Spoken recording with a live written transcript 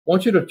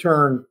want you to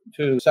turn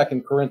to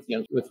 2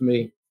 Corinthians with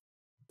me.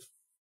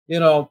 You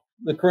know,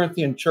 the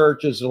Corinthian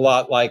church is a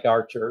lot like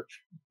our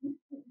church.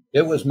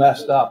 It was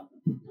messed up.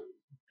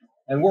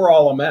 And we're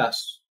all a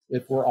mess,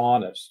 if we're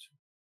honest.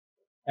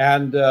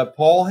 And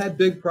Paul had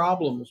big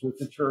problems with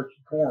the church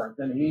of Corinth,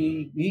 and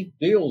he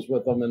deals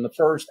with them in the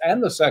first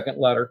and the second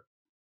letter.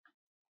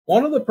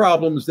 One of the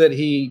problems that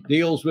he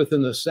deals with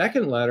in the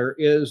second letter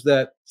is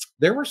that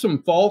there were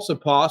some false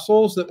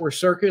apostles that were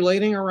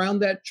circulating around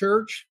that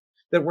church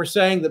that were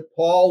saying that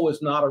Paul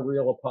was not a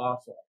real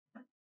apostle.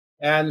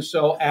 And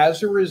so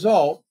as a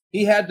result,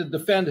 he had to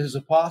defend his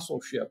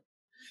apostleship.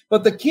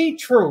 But the key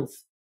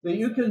truth that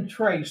you can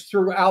trace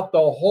throughout the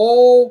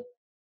whole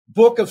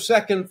book of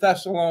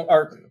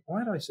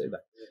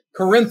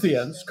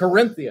Corinthians,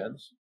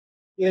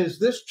 is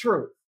this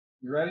truth.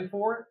 You ready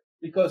for it?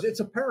 Because it's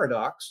a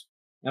paradox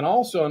and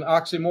also an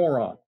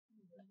oxymoron.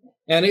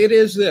 And it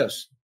is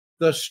this: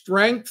 the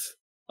strength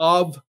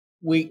of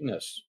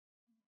weakness.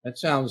 That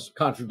sounds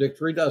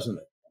contradictory, doesn't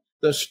it?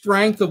 The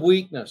strength of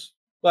weakness.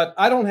 But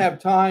I don't have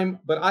time,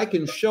 but I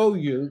can show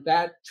you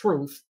that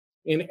truth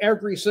in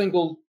every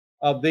single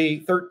of the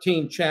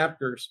 13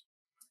 chapters.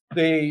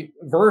 The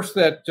verse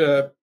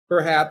that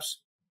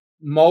perhaps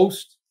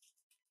most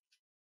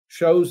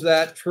shows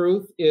that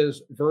truth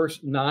is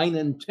verse 9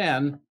 and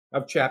 10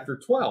 of chapter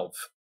 12.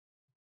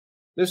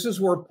 This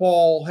is where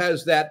Paul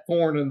has that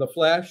thorn in the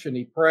flesh, and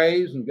he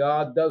prays, and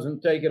God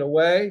doesn't take it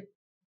away.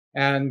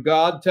 And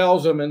God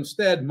tells him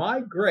instead, my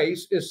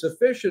grace is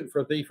sufficient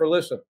for thee, for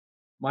listen,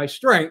 my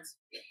strength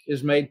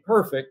is made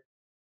perfect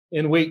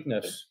in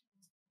weakness.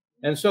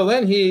 And so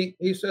then he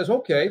says,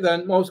 okay,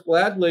 then most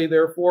gladly,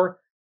 therefore,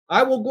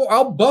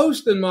 I'll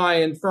boast in my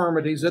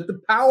infirmities, that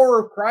the power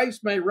of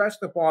Christ may rest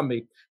upon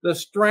me, the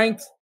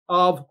strength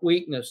of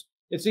weakness.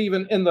 It's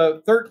even in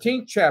the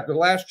 13th chapter, the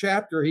last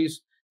chapter,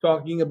 he's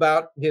talking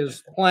about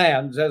his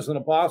plans as an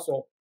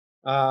apostle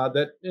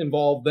that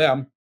involved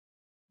them.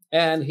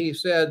 And he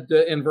said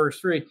in verse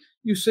 3,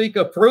 you seek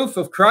a proof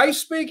of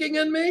Christ speaking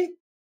in me,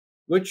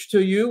 which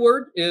to you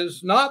word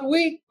is not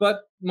weak, but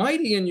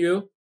mighty in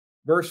you.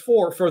 Verse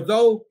 4, for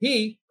though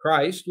he,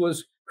 Christ,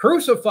 was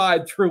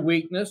crucified through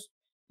weakness,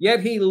 yet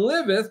he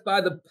liveth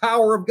by the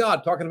power of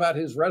God, talking about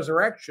his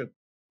resurrection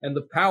and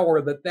the power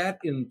that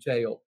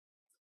entailed.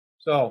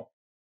 So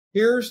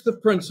here's the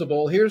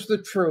principle, here's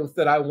the truth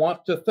that I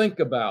want to think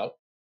about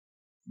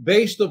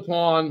based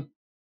upon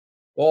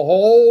the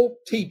whole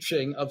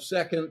teaching of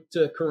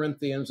 2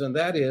 Corinthians, and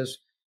that is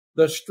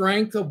the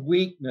strength of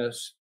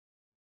weakness.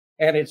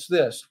 And it's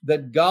this,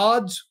 that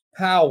God's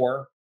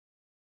power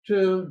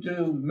to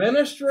do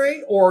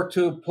ministry or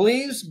to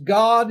please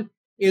God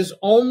is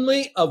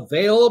only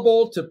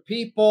available to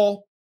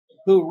people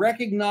who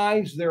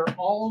recognize their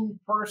own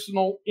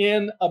personal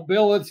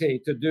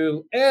inability to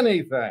do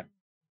anything.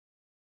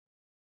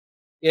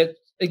 It's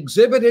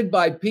exhibited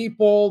by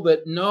people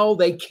that know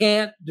they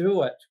can't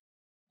do it.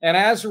 And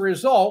as a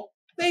result,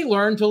 they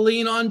learn to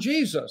lean on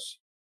Jesus.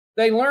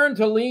 They learn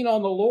to lean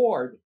on the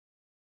Lord.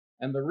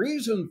 And the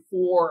reason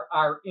for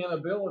our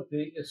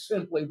inability is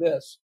simply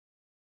this: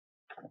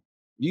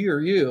 you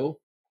are you,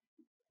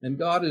 and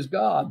God is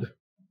God.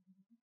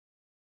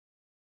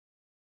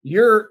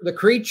 You're the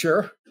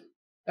creature,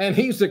 and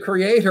he's the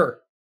creator.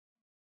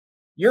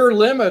 You're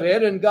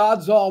limited, and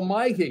God's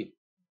almighty.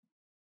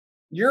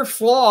 You're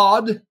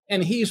flawed,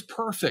 and he's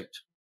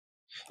perfect.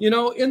 You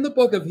know, in the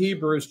book of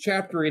Hebrews,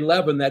 chapter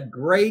 11, that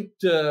great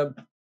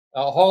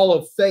hall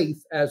of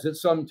faith, as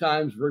it's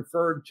sometimes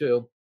referred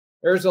to,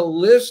 there's a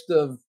list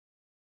of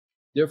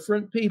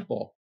different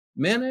people,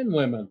 men and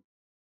women,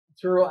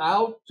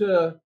 throughout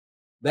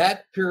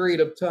that period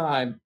of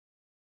time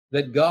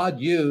that God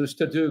used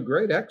to do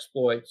great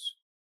exploits.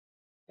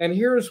 And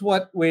here's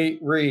what we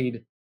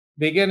read,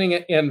 beginning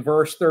in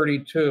verse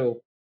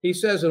 32. He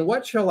says, and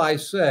what shall I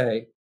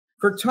say?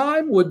 For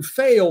time would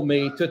fail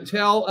me to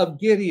tell of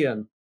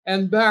Gideon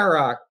and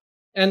Barak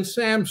and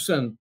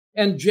Samson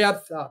and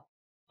Jephthah,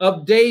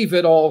 of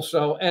David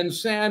also and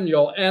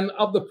Samuel, and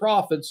of the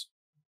prophets,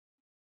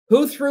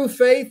 who through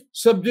faith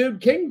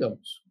subdued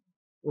kingdoms,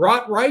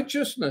 wrought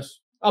righteousness,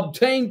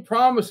 obtained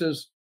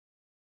promises,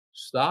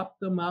 stopped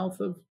the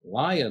mouth of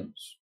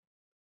lions,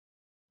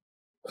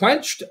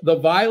 quenched the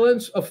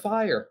violence of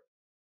fire,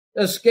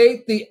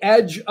 escaped the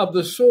edge of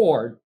the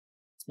sword.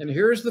 And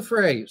here's the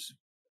phrase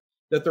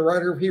that the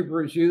writer of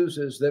Hebrews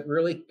uses that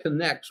really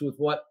connects with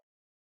what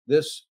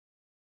the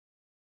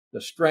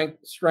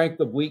strength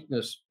of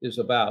weakness is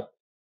about.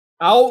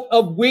 Out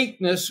of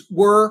weakness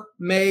were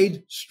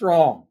made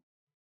strong.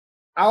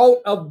 Out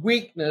of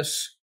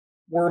weakness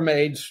were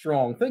made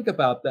strong. Think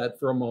about that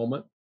for a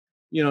moment.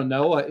 You know,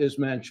 Noah is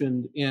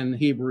mentioned in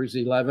Hebrews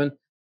 11.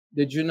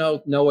 Did you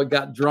know Noah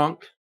got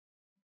drunk?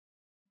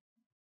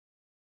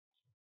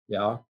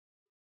 Yeah,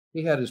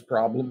 he had his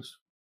problems.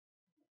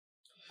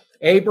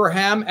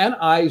 Abraham and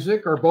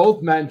Isaac are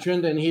both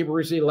mentioned in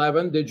Hebrews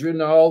 11. Did you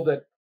know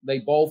that they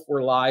both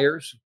were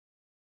liars?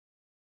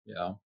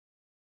 Yeah.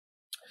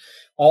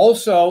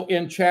 Also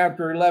in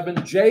chapter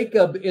 11,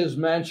 Jacob is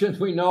mentioned.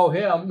 We know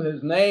him.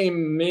 His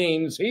name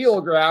means heel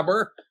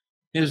grabber.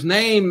 His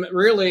name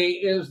really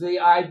is the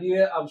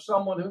idea of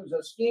someone who's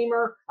a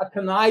schemer, a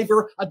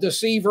conniver, a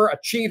deceiver, a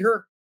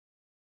cheater.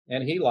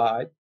 And he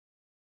lied.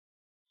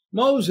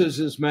 Moses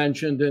is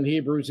mentioned in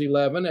Hebrews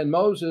 11. And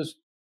Moses,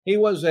 he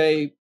was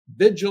a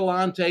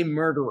vigilante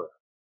murderer.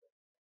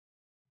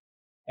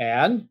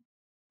 And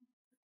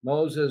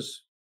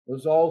Moses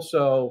was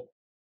also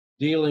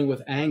dealing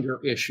with anger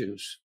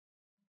issues.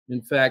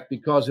 In fact,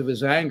 because of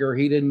his anger,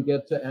 he didn't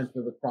get to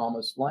enter the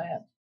promised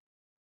land.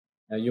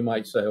 Now, you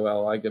might say,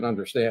 well, I can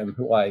understand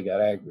why he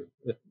got angry.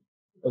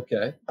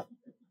 Okay.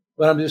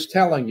 But I'm just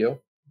telling you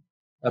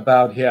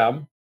about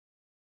him.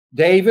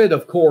 David,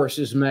 of course,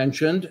 is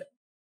mentioned.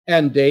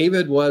 And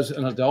David was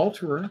an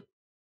adulterer.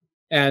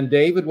 And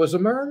David was a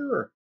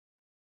murderer.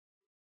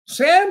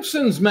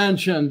 Samson's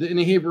mentioned in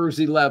Hebrews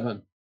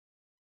 11.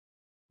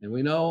 And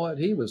we know what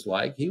he was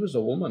like. He was a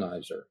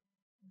womanizer.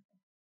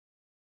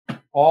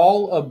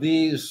 All of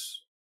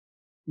these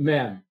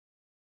men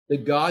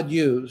that God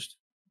used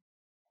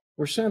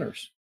were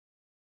sinners.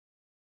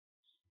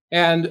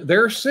 And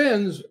their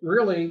sins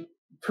really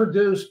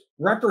produced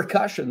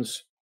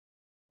repercussions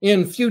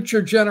in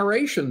future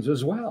generations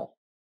as well.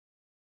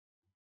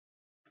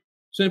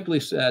 Simply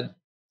said,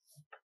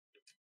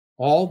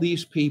 all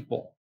these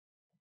people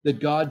that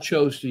God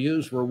chose to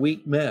use were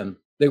weak men.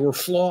 They were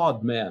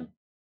flawed men.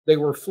 They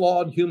were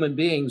flawed human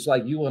beings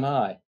like you and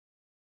I.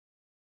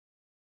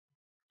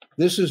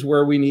 This is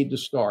where we need to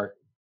start.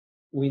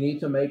 We need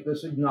to make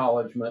this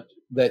acknowledgement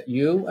that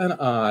you and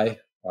I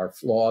are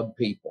flawed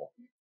people.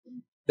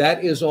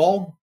 That is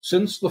all,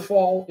 since the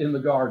fall in the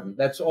garden,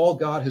 that's all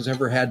God has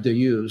ever had to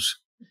use.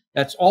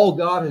 That's all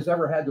God has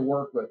ever had to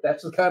work with.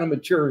 That's the kind of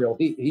material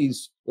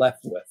he's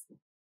left with.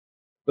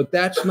 But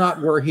that's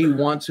not where he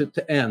wants it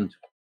to end.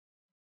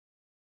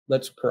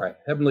 Let's pray.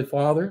 Heavenly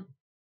Father,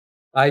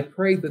 I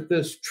pray that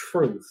this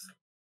truth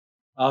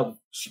of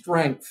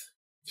strength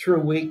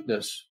through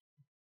weakness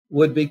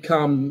would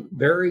become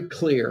very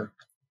clear,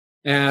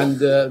 and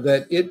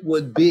that it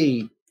would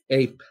be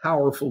a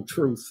powerful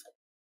truth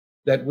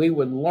that we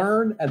would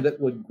learn and that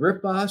would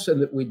grip us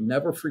and that we'd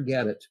never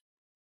forget it.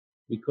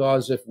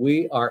 Because if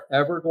we are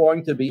ever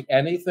going to be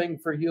anything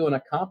for you and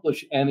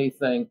accomplish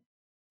anything,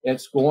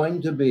 it's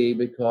going to be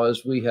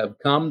because we have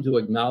come to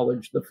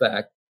acknowledge the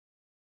fact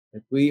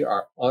that we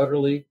are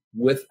utterly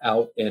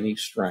without any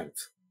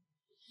strength,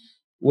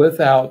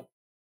 without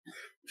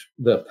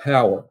the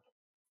power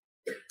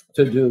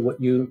to do what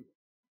you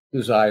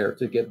desire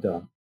to get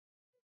done.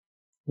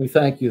 We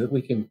thank you that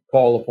we can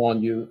call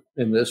upon you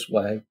in this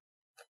way.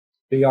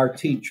 Be our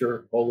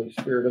teacher, Holy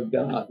Spirit of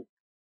God.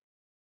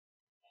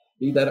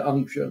 Be that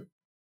unction,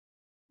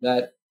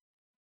 that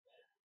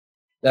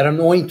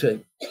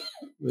anointing.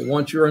 We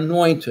want your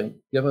anointing.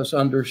 Give us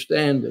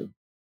understanding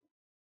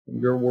from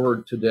your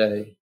word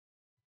today.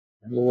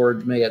 And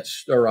Lord, may it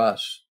stir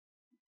us.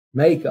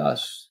 Make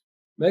us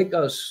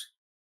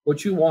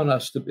what you want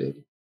us to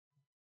be.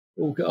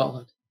 Oh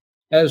God,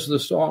 as the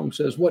song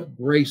says, what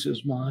grace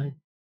is mine?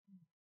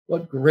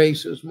 What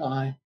grace is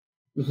mine?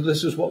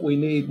 This is what we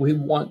need. We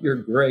want your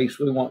grace.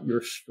 We want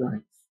your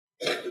strength.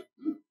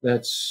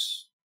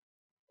 That's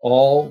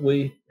all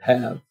we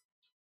have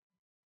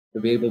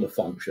to be able to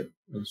function.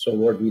 And so,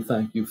 Lord, we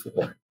thank you for it.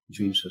 In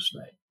Jesus'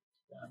 name.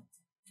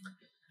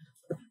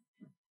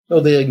 So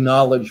the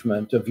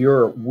acknowledgement of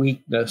your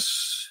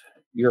weakness,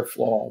 your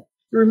flaw.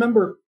 You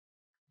remember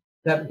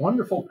that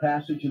wonderful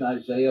passage in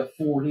Isaiah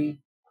 40?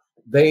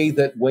 They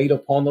that wait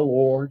upon the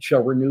Lord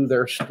shall renew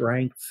their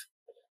strength.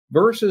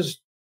 A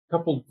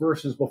couple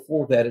verses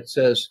before that, it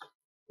says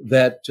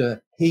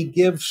that he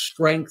gives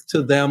strength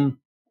to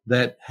them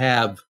that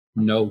have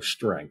no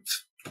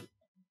strength.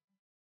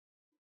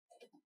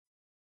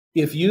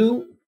 If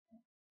you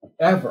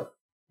ever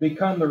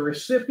become the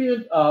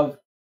recipient of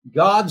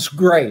God's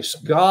grace,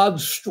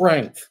 God's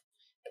strength,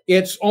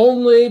 it's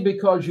only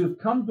because you've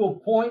come to a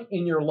point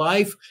in your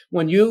life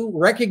when you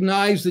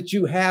recognize that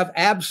you have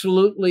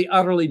absolutely,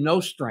 utterly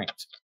no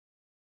strength.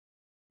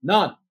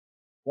 None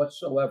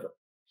whatsoever.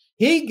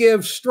 He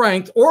gives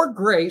strength or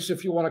grace,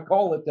 if you want to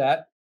call it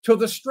that, to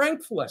the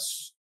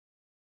strengthless,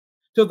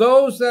 to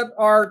those that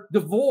are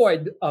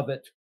devoid of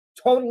it,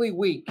 totally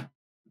weak.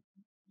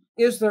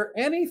 Is there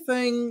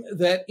anything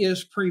that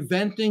is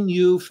preventing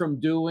you from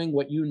doing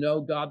what you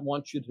know God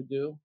wants you to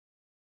do?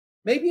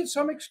 Maybe it's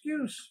some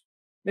excuse.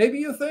 Maybe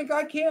you think,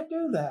 I can't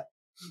do that.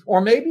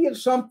 Or maybe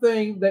it's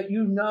something that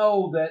you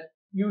know that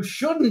you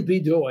shouldn't be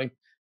doing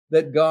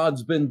that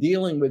God's been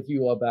dealing with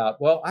you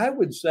about. Well, I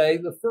would say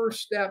the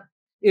first step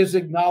is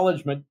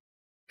acknowledgement.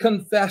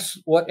 Confess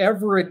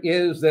whatever it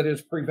is that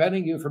is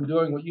preventing you from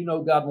doing what you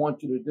know God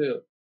wants you to do.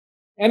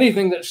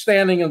 Anything that's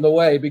standing in the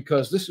way,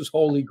 because this is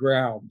holy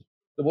ground.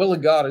 The will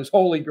of God is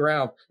holy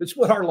ground. It's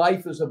what our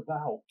life is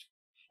about.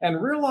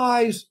 And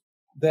realize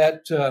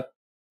that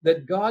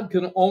that God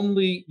can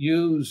only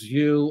use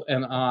you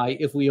and I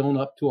if we own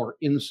up to our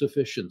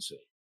insufficiency.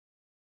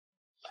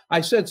 I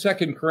said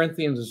 2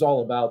 Corinthians is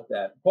all about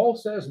that. Paul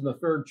says in the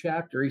 3rd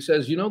chapter, he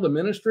says, you know, the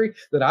ministry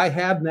that I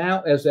have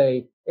now as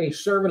a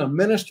servant, a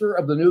minister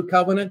of the new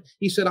covenant,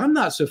 he said, I'm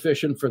not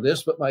sufficient for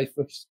this, but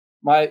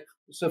my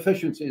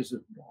sufficiency is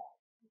of God.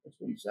 That's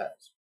what he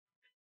says.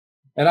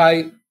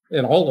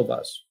 And all of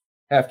us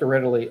have to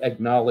readily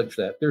acknowledge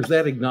that. There's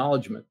that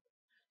acknowledgement.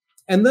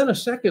 And then a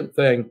second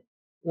thing,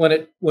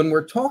 when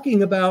we're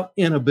talking about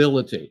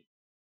inability,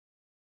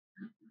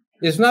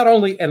 is not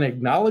only an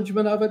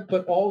acknowledgement of it,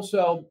 but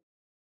also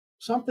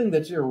something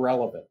that's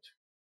irrelevant.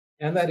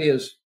 And that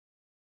is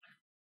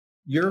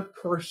your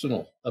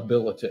personal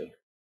ability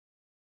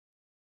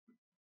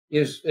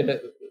or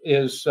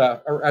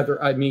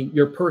rather, I mean,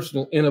 your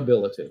personal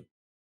inability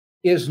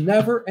is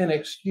never an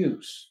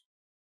excuse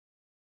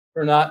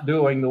for not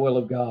doing the will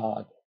of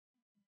God,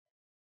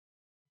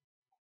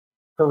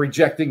 for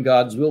rejecting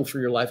God's will for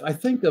your life. I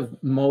think of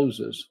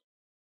Moses.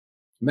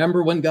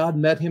 Remember when God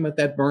met him at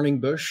that burning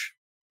bush?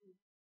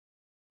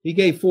 He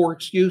gave 4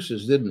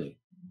 excuses, didn't he?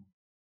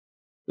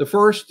 The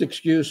first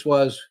excuse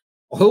was,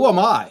 who am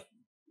I?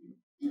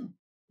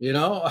 You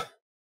know,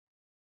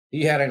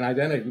 he had an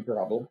identity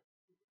problem.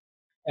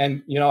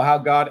 And you know how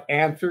God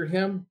answered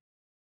him?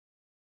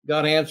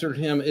 God answered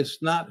him,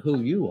 it's not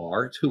who you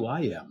are, it's who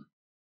I am.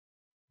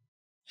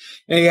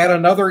 And he had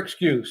another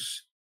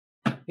excuse.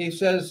 He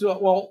says,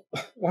 well,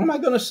 what am I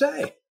going to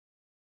say?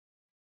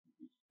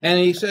 And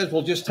he says,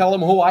 well, just tell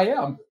them who I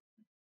am.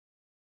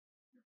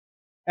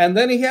 And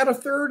then he had a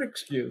third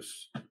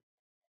excuse.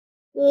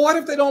 Well, what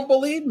if they don't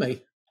believe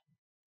me?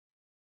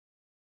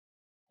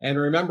 And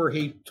remember,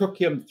 he took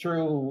him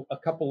through a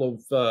couple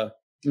of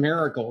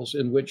miracles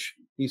in which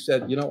he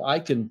said, you know, I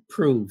can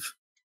prove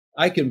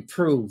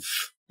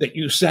that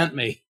you sent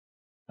me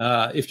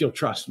if you'll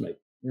trust me.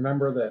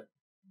 Remember that?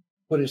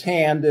 Put his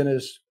hand in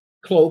his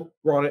cloak,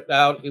 brought it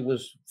out. It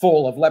was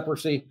full of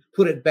leprosy,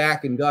 put it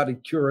back, and God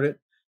had cured it.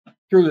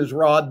 Threw his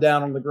rod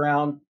down on the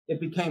ground. It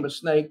became a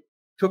snake.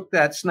 Took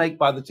that snake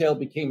by the tail,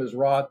 became his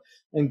rod.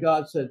 And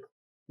God said,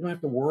 you don't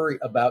have to worry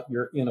about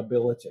your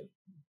inability.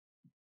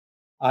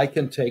 I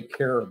can take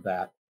care of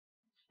that.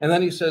 And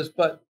then he says,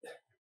 but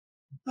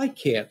I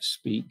can't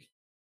speak.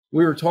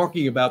 We were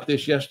talking about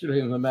this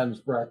yesterday in the men's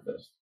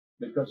breakfast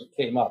because it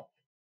came up.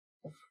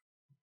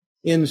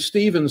 In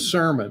Stephen's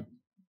sermon,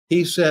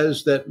 he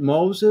says that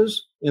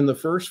Moses, in the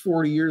first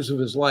 40 years of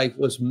his life,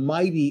 was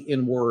mighty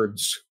in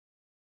words.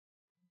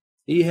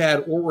 He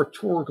had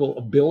oratorical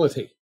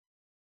ability.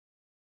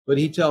 But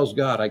he tells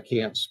God, I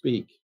can't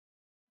speak.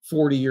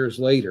 40 years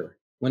later,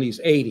 when he's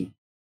 80,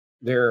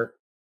 there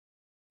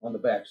on the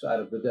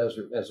backside of the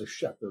desert as a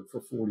shepherd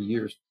for 40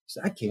 years, he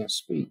said, I can't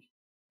speak.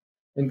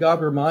 And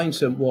God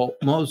reminds him, well,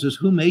 Moses,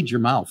 who made your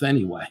mouth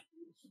anyway?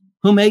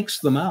 Who makes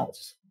the mouth?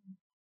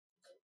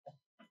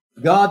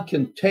 God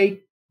can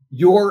take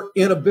your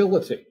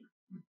inability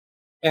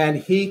and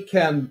he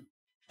can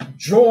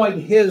join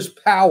his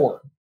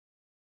power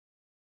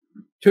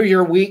to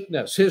your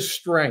weakness, his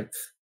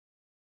strength,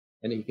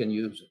 and he can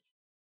use it.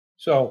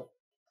 So,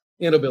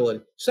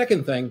 inability.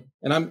 Second thing,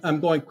 and I'm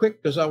going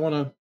quick because I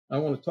want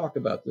to talk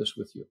about this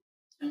with you.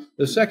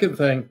 The second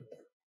thing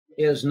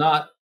is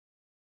not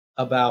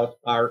about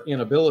our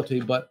inability,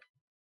 but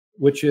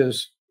which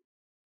is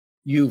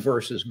you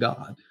versus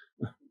God.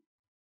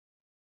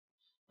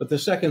 But the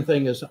second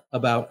thing is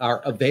about our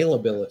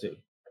availability.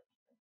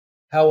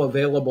 How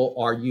available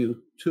are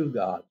you to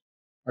God?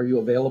 Are you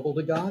available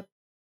to God?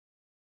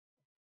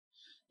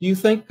 Do you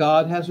think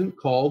God hasn't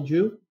called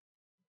you?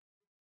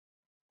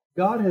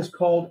 God has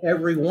called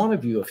every one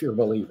of you if you're a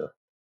believer.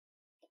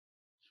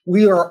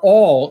 We are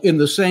all in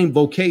the same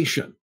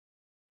vocation.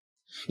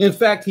 In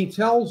fact, he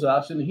tells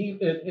us in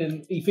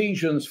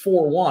Ephesians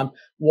 4:1,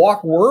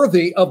 walk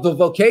worthy of the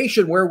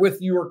vocation wherewith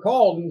you are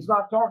called. He's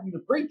not talking to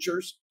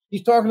preachers.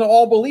 He's talking to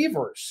all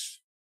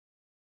believers.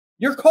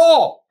 You're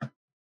called.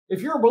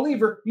 If you're a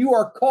believer, you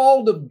are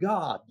called of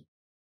God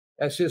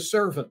as his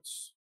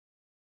servants.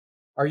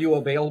 Are you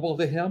available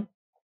to him?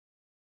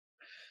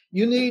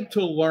 You need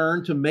to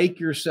learn to make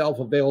yourself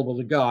available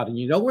to God. And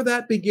you know where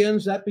that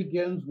begins? That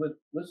begins with,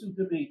 listen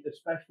to me,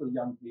 especially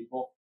young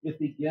people, it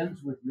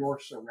begins with your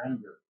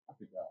surrender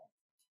to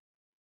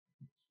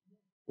God.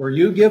 Where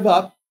you give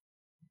up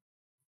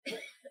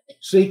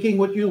seeking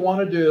what you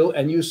want to do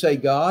and you say,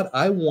 God,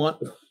 I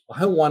want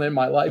in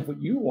my life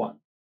what you want.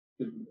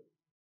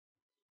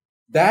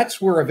 That's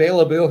where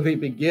availability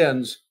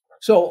begins.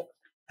 So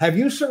have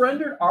you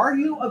surrendered? Are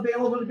you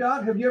available to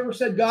God? Have you ever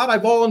said, God, I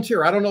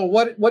volunteer. I don't know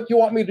what you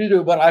want me to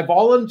do, but I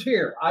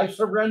volunteer. I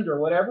surrender.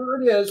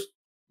 Whatever it is,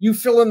 you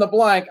fill in the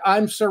blank.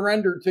 I'm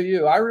surrendered to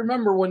you. I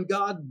remember when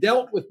God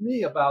dealt with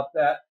me about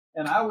that,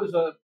 and I was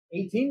a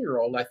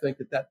 18-year-old, I think,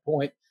 at that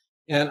point,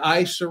 and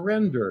I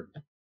surrendered.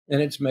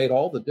 And it's made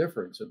all the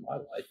difference in my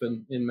life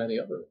and in many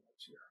other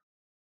lives here.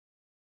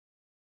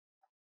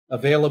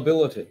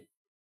 Availability.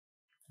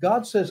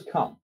 God says,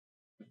 come.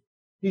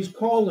 He's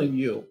calling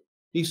you.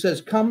 He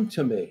says, come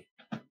to me.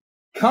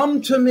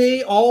 Come to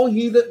me, all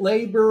ye that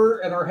labor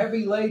and are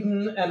heavy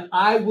laden, and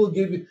I will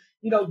give you.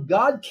 You know,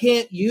 God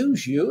can't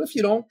use you if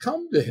you don't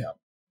come to him.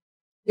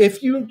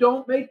 if you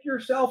don't make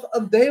yourself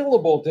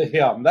available to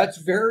him, that's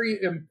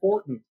very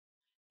important.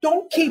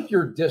 Don't keep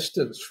your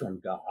distance from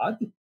God.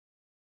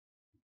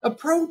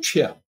 Approach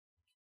him.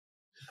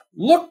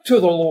 Look to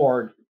the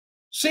Lord.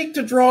 Seek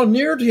to draw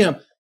near to him.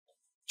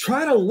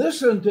 Try to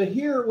listen to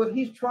hear what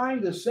he's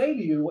trying to say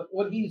to you,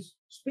 what he's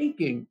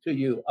speaking to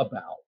you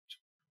about.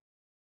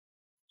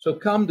 So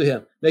come to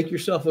him. Make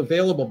yourself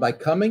available by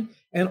coming.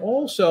 And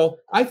also,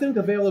 I think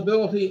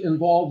availability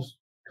involves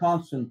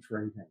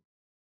concentrating,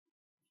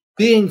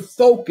 being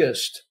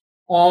focused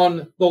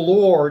on the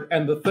Lord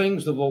and the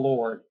things of the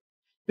Lord,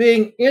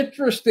 being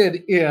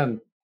interested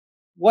in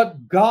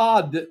what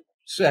God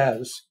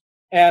says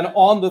and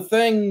on the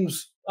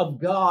things of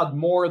God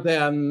more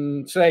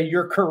than, say,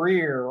 your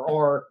career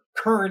or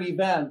current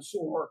events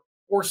or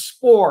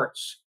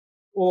sports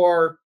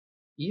or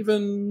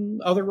even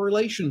other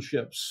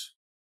relationships.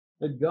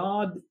 That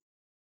God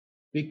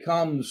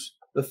becomes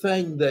the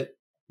thing that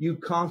you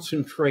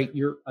concentrate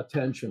your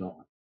attention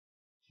on.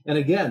 And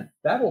again,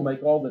 that will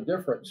make all the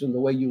difference in the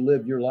way you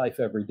live your life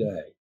every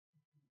day.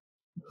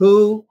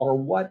 Who or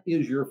what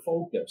is your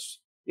focus?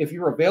 If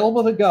you're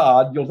available to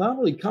God, you'll not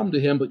only come to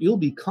him, but you'll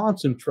be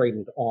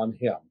concentrated on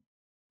him.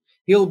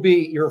 He'll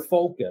be your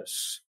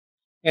focus.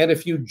 And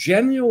if you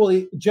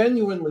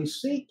genuinely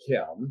seek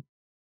him,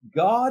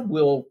 God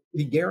will,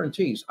 he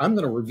guarantees, I'm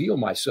going to reveal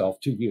myself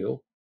to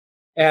you.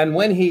 And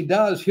when he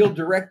does, he'll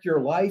direct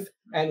your life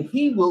and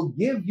he will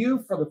give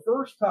you for the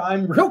first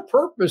time real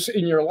purpose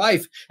in your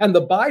life. And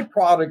the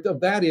byproduct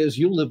of that is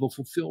you'll live a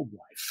fulfilled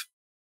life.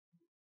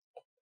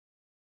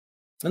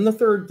 And the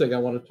third thing I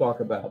want to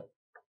talk about,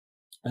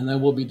 and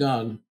then we'll be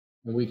done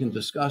and we can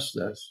discuss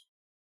this.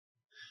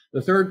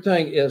 The third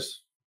thing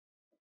is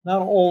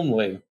not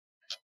only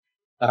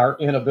our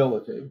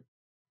inability,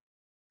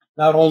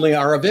 not only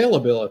our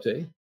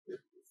availability,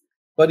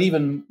 but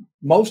even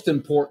most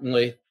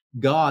importantly,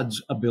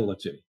 God's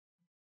ability.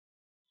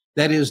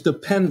 That is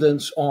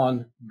dependence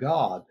on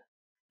God.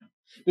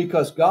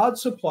 Because God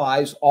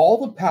supplies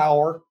all the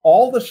power,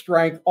 all the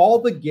strength,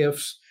 all the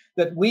gifts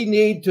that we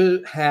need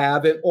to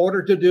have in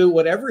order to do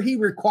whatever he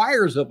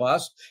requires of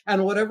us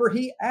and whatever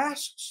he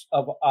asks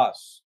of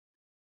us.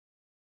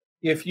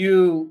 If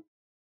you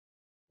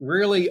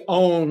really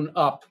own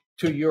up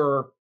to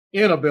your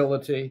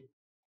inability,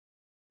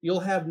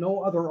 you'll have no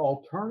other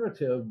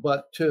alternative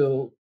but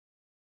to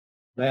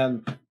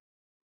then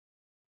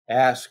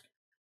ask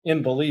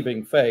in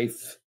believing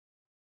faith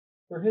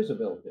for his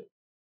ability.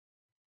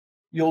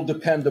 You'll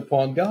depend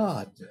upon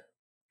God.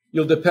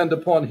 You'll depend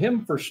upon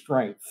him for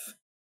strength.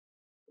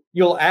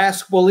 You'll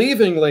ask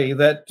believingly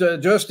that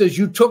just as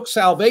you took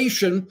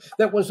salvation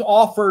that was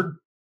offered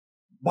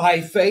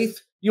by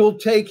faith, you'll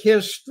take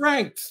his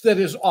strength that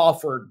is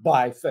offered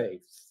by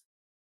faith.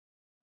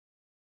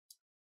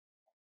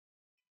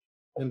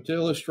 And to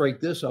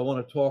illustrate this, I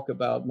want to talk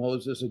about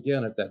Moses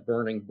again at that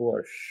burning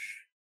bush.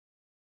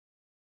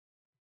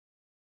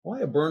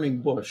 Why a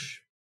burning bush?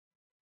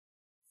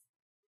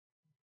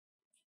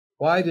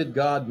 Why did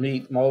God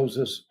meet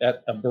Moses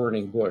at a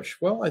burning bush?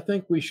 Well, I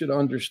think we should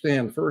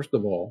understand, first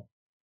of all,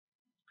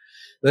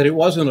 that it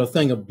wasn't a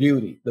thing of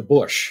beauty, the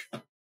bush.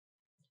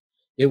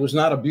 It was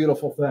not a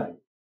beautiful thing.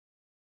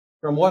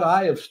 From what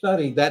I have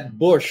studied, that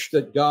bush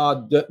that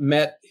God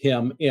met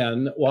him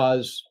in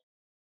was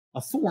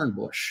a thorn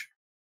bush.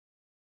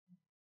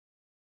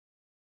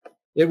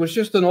 It was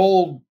just an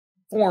old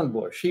thorn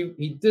bush.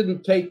 He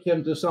didn't take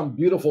him to some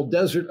beautiful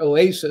desert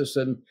oasis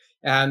and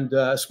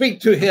speak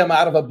to him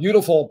out of a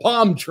beautiful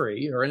palm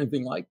tree or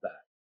anything like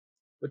that,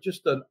 but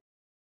just an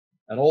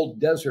old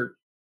desert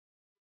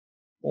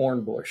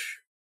thorn bush.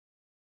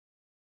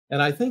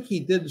 And I think he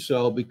did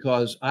so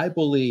because I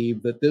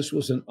believe that this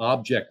was an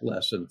object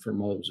lesson for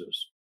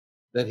Moses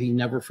that he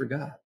never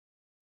forgot.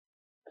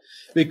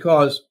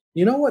 Because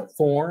you know what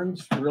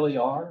thorns really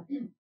are?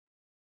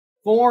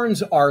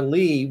 Thorns are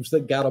leaves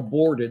that got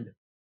aborted,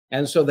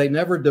 and so they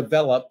never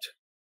developed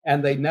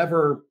and they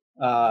never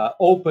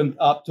opened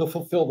up to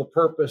fulfill the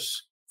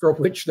purpose for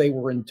which they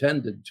were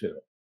intended to.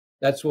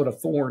 That's what a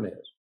thorn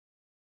is.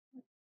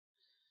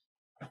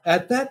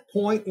 At that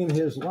point in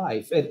his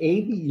life, at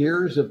 80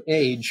 years of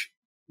age,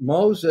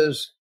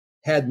 Moses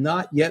had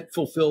not yet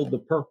fulfilled the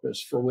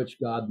purpose for which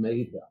God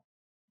made him.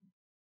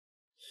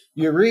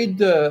 You read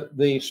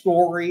the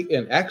story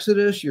in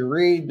Exodus, you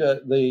read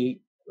the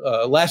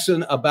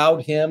lesson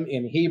about him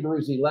in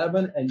Hebrews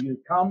 11, and you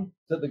come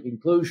to the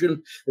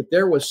conclusion that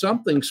there was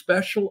something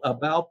special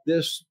about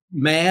this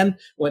man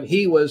when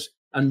he was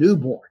a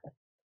newborn.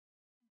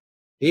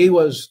 He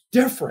was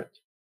different.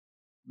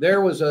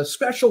 There was a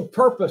special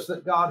purpose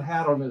that God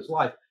had on his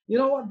life. You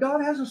know what?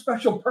 God has a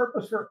special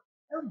purpose for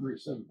every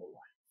single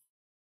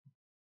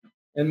life.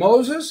 And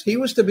Moses, he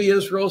was to be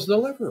Israel's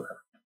deliverer.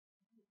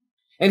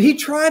 And he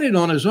tried it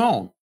on his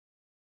own.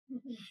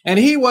 And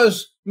he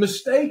was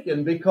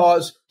mistaken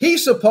because he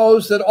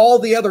supposed that all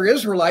the other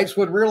Israelites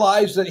would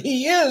realize that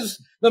he is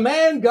the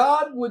man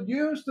God would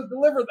use to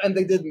deliver them. And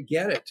they didn't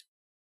get it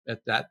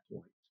at that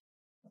point.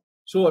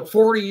 So at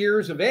 40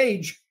 years of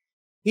age,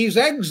 He's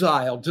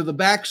exiled to the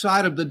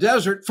backside of the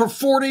desert for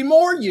 40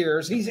 more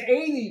years. He's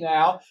 80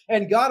 now,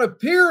 and God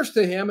appears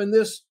to him in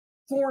this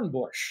thorn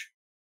bush.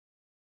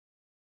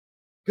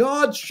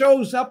 God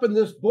shows up in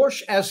this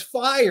bush as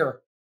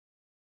fire.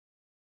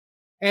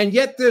 And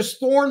yet this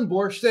thorn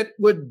bush that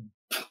would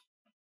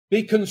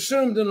be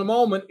consumed in a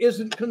moment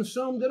isn't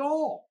consumed at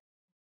all.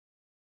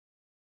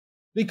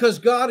 Because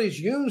God is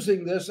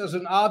using this as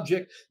an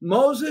object.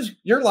 Moses,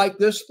 you're like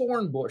this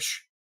thorn bush.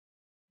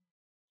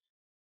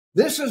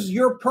 This is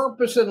your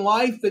purpose in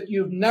life that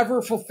you've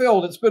never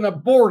fulfilled. It's been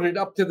aborted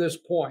up to this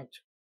point.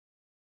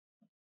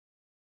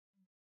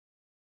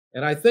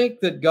 And I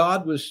think that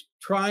God was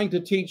trying to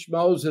teach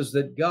Moses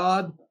that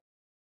God,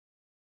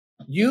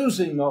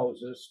 using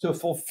Moses to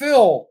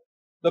fulfill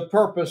the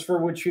purpose for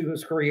which he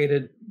was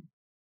created,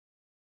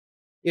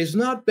 is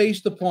not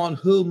based upon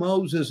who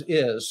Moses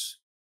is,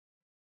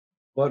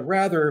 but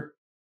rather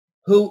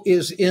who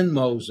is in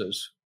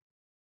Moses.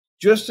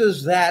 Just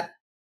as that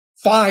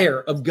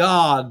fire of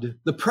God,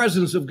 the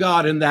presence of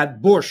God in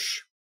that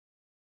bush,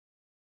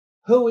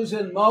 who is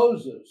in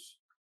Moses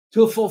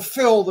to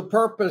fulfill the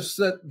purpose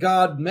that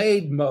God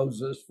made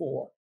Moses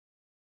for,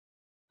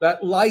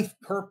 that life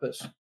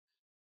purpose.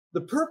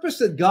 The purpose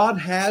that God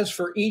has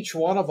for each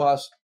one of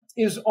us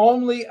is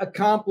only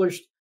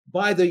accomplished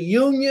by the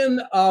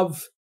union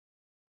of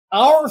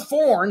our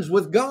thorns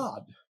with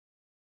God,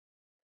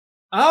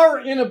 our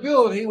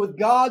inability with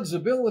God's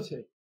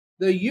ability,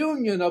 the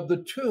union of the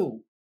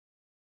two.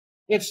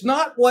 It's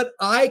not what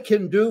I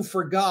can do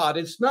for God.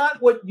 It's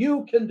not what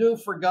you can do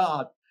for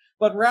God,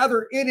 but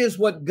rather it is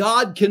what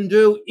God can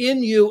do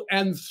in you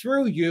and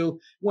through you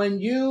when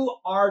you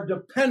are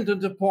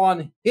dependent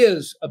upon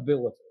his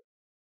ability.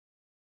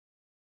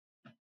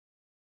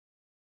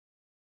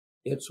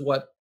 It's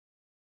what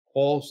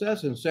Paul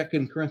says in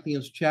 2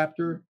 Corinthians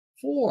chapter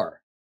 4.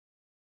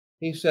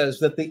 He says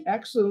that the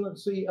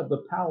excellency of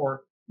the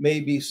power may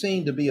be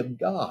seen to be of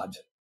God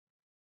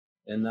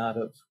and not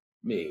of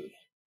me,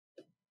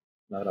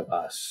 not of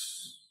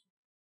us.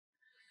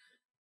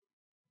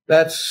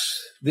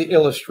 That's the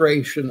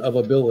illustration of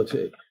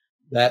ability,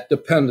 that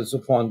dependence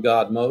upon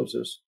God,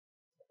 Moses.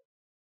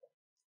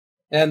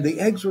 And the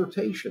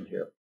exhortation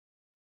here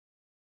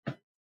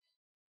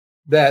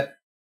that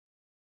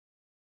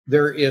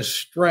there is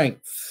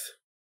strength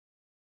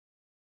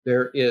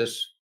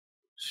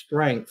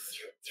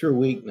through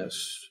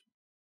weakness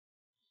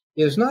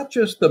is not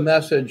just the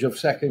message of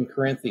 2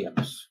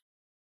 Corinthians,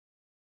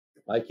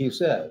 like he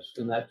says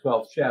in that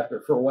 12th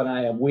chapter, for when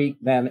I am weak,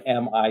 then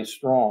am I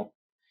strong.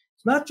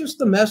 It's not just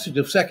the message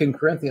of 2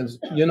 Corinthians.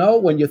 You know,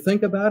 when you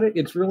think about it,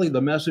 it's really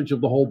the message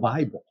of the whole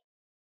Bible.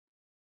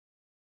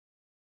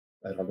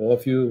 I don't know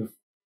if you've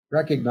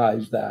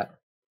recognized that.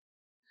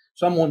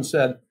 Someone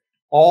said,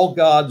 all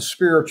God's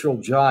spiritual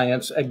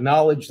giants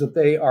acknowledge that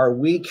they are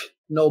weak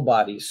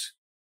nobodies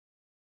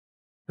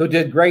who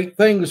did great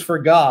things for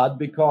God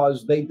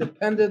because they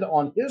depended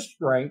on his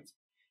strength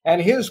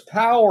and his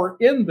power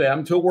in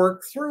them to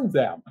work through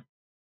them.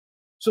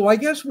 So I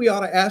guess we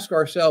ought to ask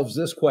ourselves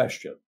this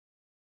question.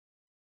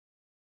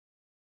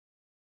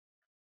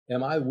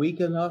 Am I weak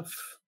enough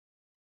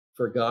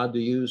for God to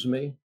use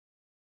me?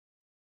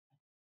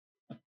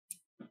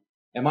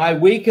 Am I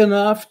weak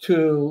enough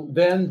to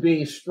then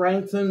be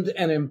strengthened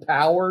and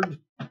empowered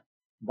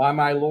by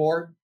my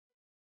Lord?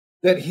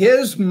 That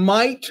his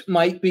might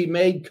be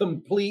made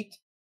complete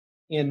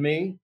in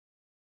me?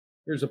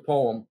 Here's a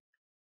poem.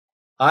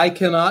 I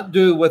cannot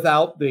do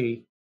without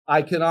thee.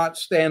 I cannot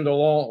stand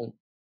alone.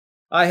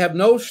 I have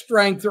no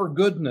strength or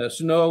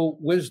goodness, no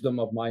wisdom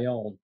of my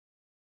own.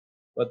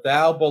 But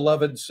thou,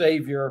 beloved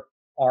Savior,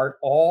 art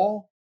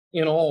all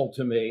in all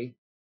to me,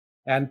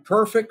 and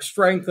perfect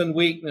strength and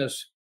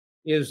weakness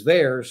is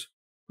theirs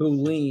who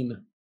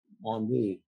lean on thee.